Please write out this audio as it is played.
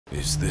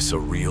Is this a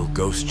real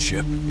ghost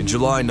ship? In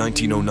July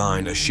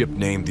 1909, a ship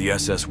named the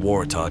SS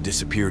Waratah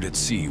disappeared at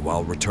sea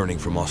while returning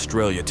from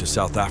Australia to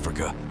South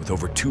Africa with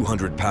over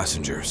 200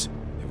 passengers.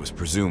 It was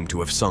presumed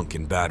to have sunk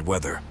in bad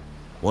weather.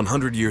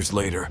 100 years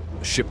later,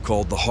 a ship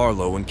called the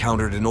Harlow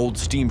encountered an old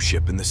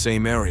steamship in the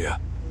same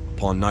area.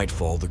 Upon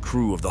nightfall, the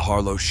crew of the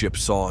Harlow ship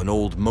saw an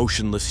old,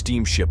 motionless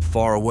steamship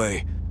far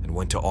away and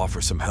went to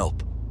offer some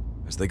help.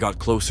 As they got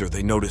closer,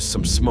 they noticed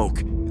some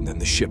smoke, and then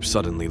the ship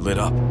suddenly lit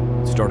up.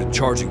 It started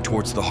charging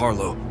towards the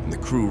Harlow, and the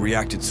crew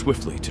reacted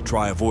swiftly to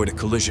try avoid a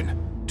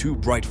collision. 2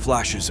 bright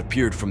flashes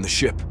appeared from the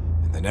ship,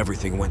 and then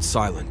everything went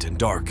silent and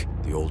dark.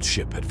 The old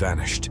ship had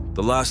vanished.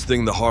 The last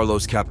thing the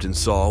Harlow's captain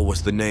saw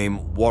was the name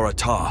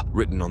Waratah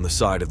written on the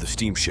side of the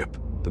steamship.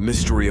 The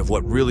mystery of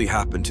what really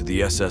happened to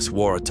the SS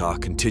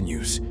Waratah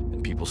continues,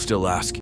 and people still ask,